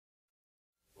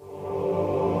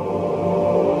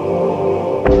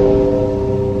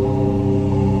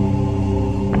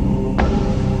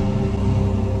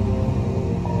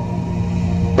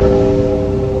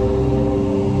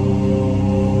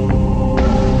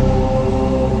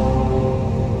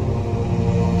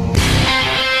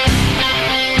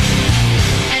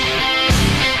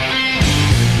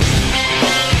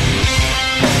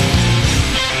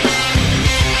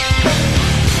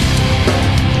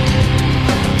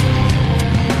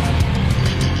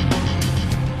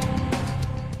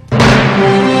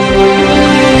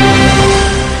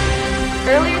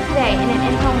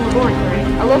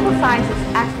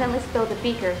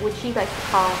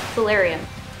call Celerium.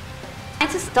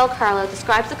 Scientist Del Carlo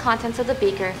describes the contents of the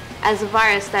beaker as a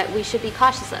virus that we should be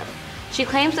cautious of. She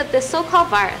claims that this so-called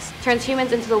virus turns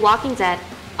humans into the Walking Dead,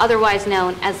 otherwise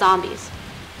known as zombies.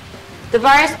 The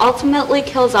virus ultimately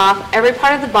kills off every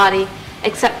part of the body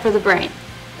except for the brain.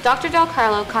 Dr. Del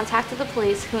Carlo contacted the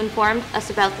police, who informed us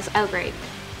about this outbreak.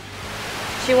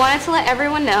 She wanted to let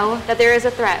everyone know that there is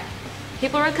a threat.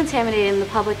 People are contaminated in the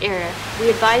public area. We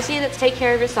advise you to take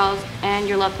care of yourselves and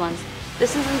your loved ones.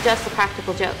 This isn't just a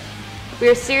practical joke. We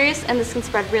are serious, and this can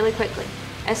spread really quickly.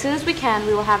 As soon as we can,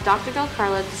 we will have Dr. Del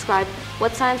Carlo describe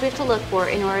what signs we have to look for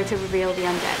in order to reveal the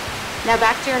undead. Now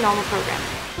back to your normal programming.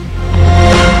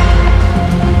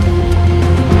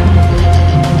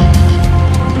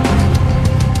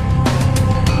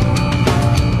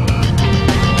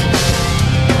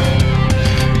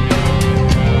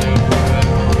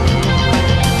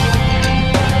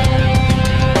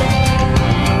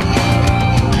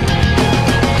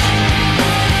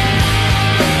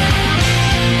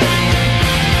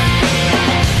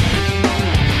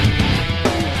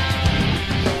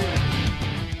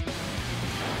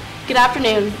 Good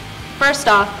afternoon. First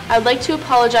off, I'd like to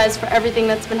apologize for everything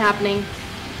that's been happening.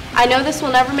 I know this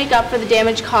will never make up for the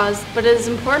damage caused, but it is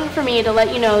important for me to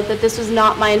let you know that this was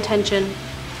not my intention.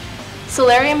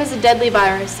 Celerium is a deadly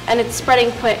virus, and it's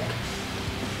spreading quick.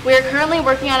 We are currently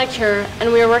working on a cure,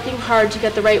 and we are working hard to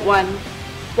get the right one.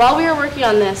 While we are working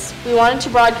on this, we wanted to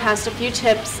broadcast a few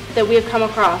tips that we have come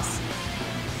across.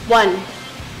 1.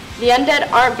 The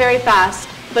undead aren't very fast,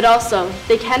 but also,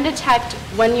 they can detect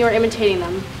when you are imitating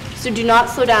them, so do not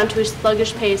slow down to a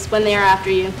sluggish pace when they are after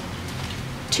you.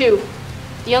 2.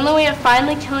 The only way of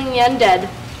finally killing the undead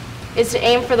is to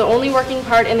aim for the only working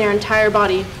part in their entire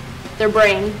body, their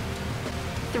brain.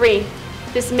 3.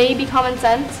 This may be common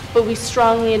sense, but we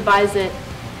strongly advise it.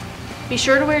 Be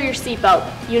sure to wear your seatbelt.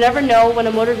 You never know when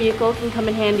a motor vehicle can come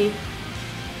in handy.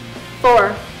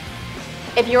 4.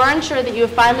 If you are unsure that you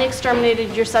have finally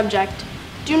exterminated your subject,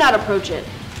 do not approach it.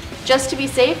 Just to be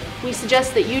safe, we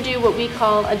suggest that you do what we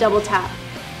call a double tap.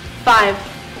 5.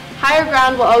 Higher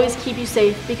ground will always keep you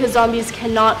safe because zombies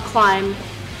cannot climb.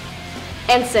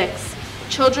 And 6.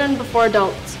 Children before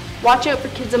adults. Watch out for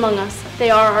kids among us.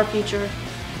 They are our future.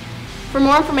 For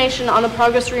more information on the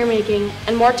progress we are making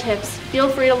and more tips, feel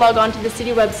free to log on to the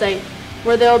city website,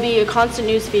 where there will be a constant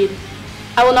news feed.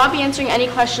 I will not be answering any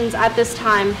questions at this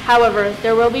time. However,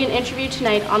 there will be an interview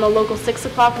tonight on the local 6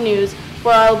 o'clock news,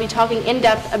 where I will be talking in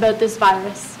depth about this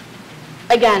virus.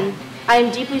 Again, I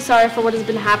am deeply sorry for what has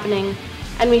been happening,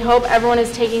 and we hope everyone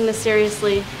is taking this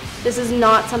seriously. This is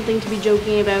not something to be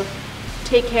joking about.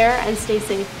 Take care and stay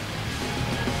safe.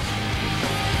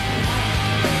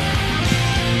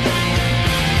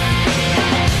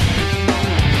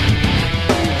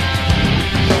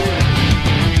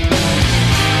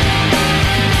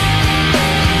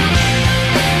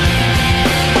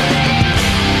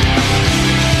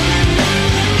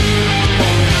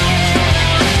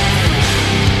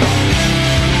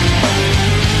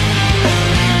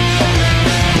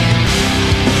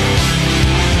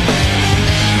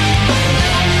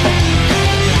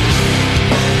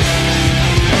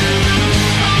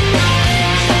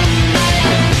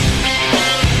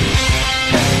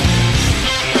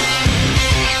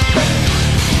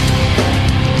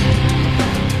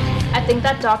 I think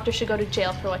that doctor should go to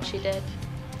jail for what she did.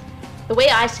 The way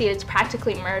I see it, it's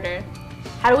practically murder.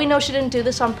 How do we know she didn't do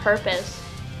this on purpose?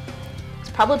 It's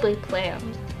probably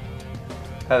planned.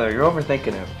 Heather, you're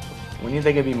overthinking it. Wouldn't you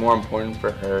think it'd be more important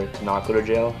for her to not go to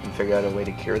jail and figure out a way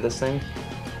to cure this thing?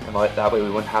 And that way we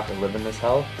wouldn't have to live in this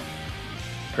hell?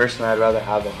 Personally, I'd rather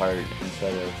have a heart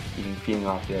instead of feeding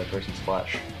off the other person's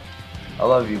flesh. I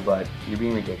love you, but you're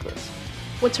being ridiculous.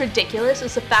 What's ridiculous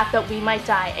is the fact that we might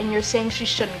die and you're saying she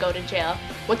shouldn't go to jail.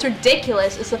 What's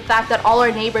ridiculous is the fact that all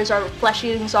our neighbors are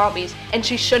flesh-eating zombies and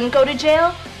she shouldn't go to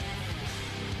jail.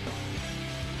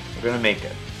 We're gonna make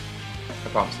it. I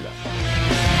promise you that.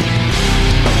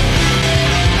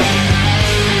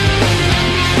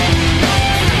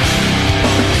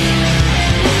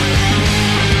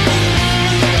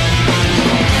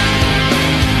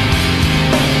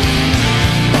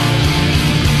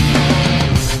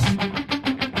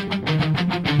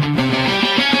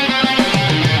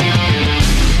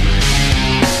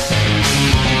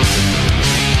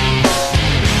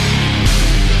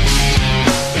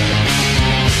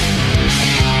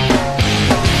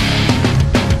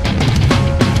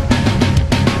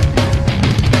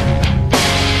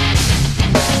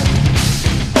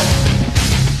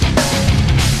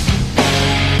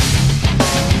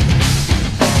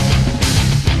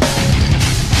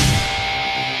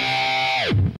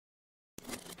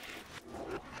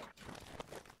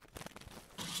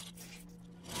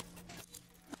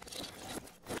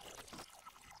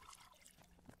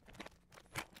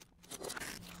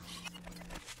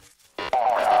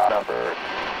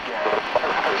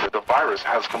 virus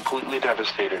has completely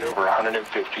devastated over 150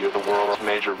 of the world's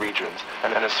major regions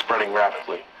and is spreading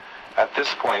rapidly. At this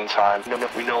point in time,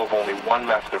 we know of only one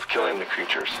method of killing the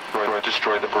creatures, or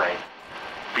destroy the brain.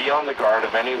 Be on the guard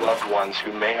of any loved ones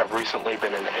who may have recently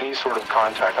been in any sort of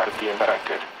contact with the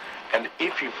infected. And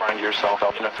if you find yourself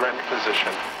in a threatened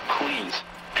position, please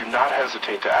do not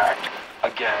hesitate to act.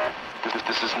 Again,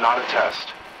 this is not a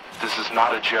test. This is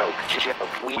not a joke.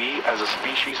 We as a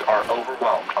species are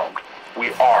overwhelmed. We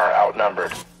are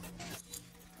outnumbered.